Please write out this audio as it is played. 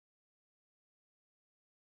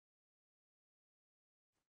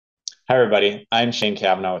Hi, everybody. I'm Shane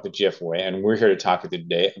Kavanaugh with the GFOA, and we're here to talk with you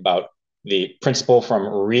today about the principle from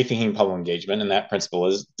Rethinking Public Engagement, and that principle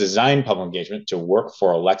is design public engagement to work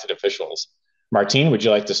for elected officials. Martine, would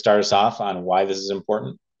you like to start us off on why this is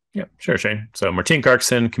important? Yeah, sure, Shane. So Martine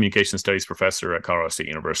Clarkson, Communication Studies Professor at Colorado State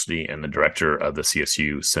University and the Director of the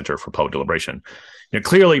CSU Center for Public Deliberation.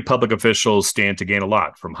 Clearly, public officials stand to gain a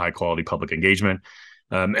lot from high-quality public engagement.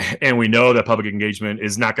 And we know that public engagement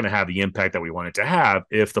is not going to have the impact that we want it to have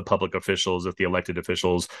if the public officials, if the elected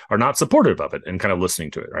officials are not supportive of it and kind of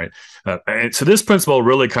listening to it, right? And so this principle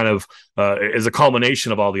really kind of is a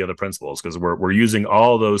culmination of all the other principles because we're using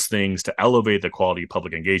all those things to elevate the quality of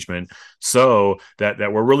public engagement so that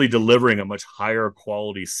we're really delivering a much higher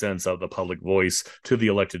quality sense of the public voice to the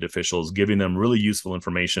elected officials, giving them really useful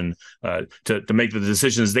information to make the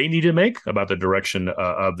decisions they need to make about the direction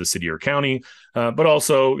of the city or county, but also,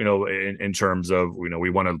 in terms of, we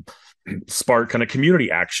want to spark kind of community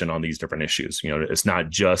action on these different issues. It's not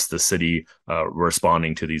just the city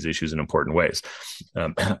responding to these issues in important ways.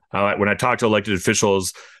 When I talk to elected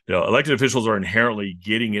officials, elected officials are inherently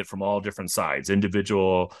getting it from all different sides,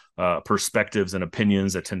 individual perspectives and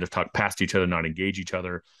opinions that tend to talk past each other, not engage each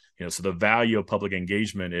other. So the value of public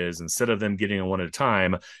engagement is instead of them getting it one at a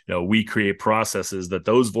time, we create processes that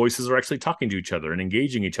those voices are actually talking to each other and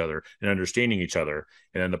engaging each other and understanding each other.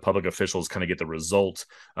 And then the public officials kind of get the result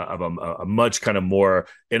of a much kind of more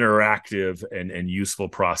interactive and useful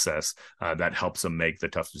process that helps them make the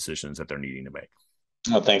tough decisions that they're needing to make.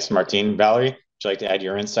 Well, thanks, Martine. Valerie, would you like to add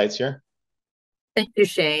your insights here? Thank you,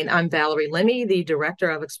 Shane. I'm Valerie Lemmy, the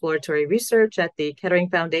Director of Exploratory Research at the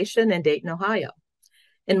Kettering Foundation in Dayton, Ohio.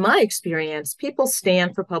 In my experience, people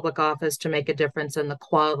stand for public office to make a difference in the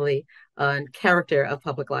quality and character of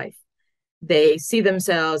public life. They see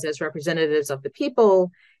themselves as representatives of the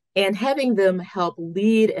people, and having them help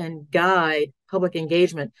lead and guide public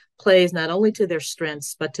engagement plays not only to their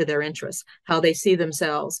strengths, but to their interests, how they see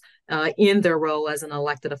themselves in their role as an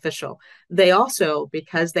elected official. They also,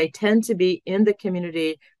 because they tend to be in the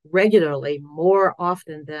community regularly, more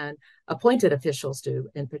often than appointed officials do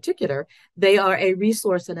in particular, they are a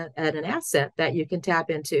resource and an asset that you can tap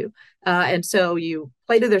into. And so you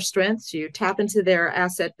play to their strengths, you tap into their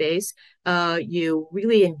asset base, you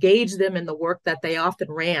really engage them in the work that they often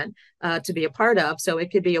ran to be a part of. So it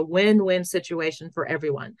could be a win-win situation for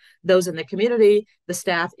everyone, those in the community, the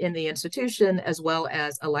staff in the institution, as well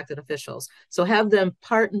as elected officials. So have them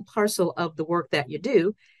part and parcel of the work that you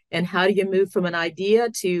do. And how do you move from an idea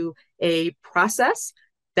to a process?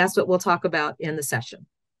 That's what we'll talk about in the session.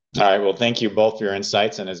 All right. Well, thank you both for your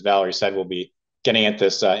insights. And as Valerie said, we'll be getting at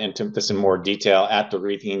this into this in more detail at the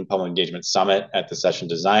Rethinking Public Engagement Summit at the session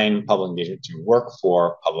Design Public Engagement to Work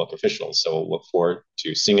for Public Officials. So we'll look forward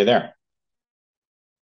to seeing you there.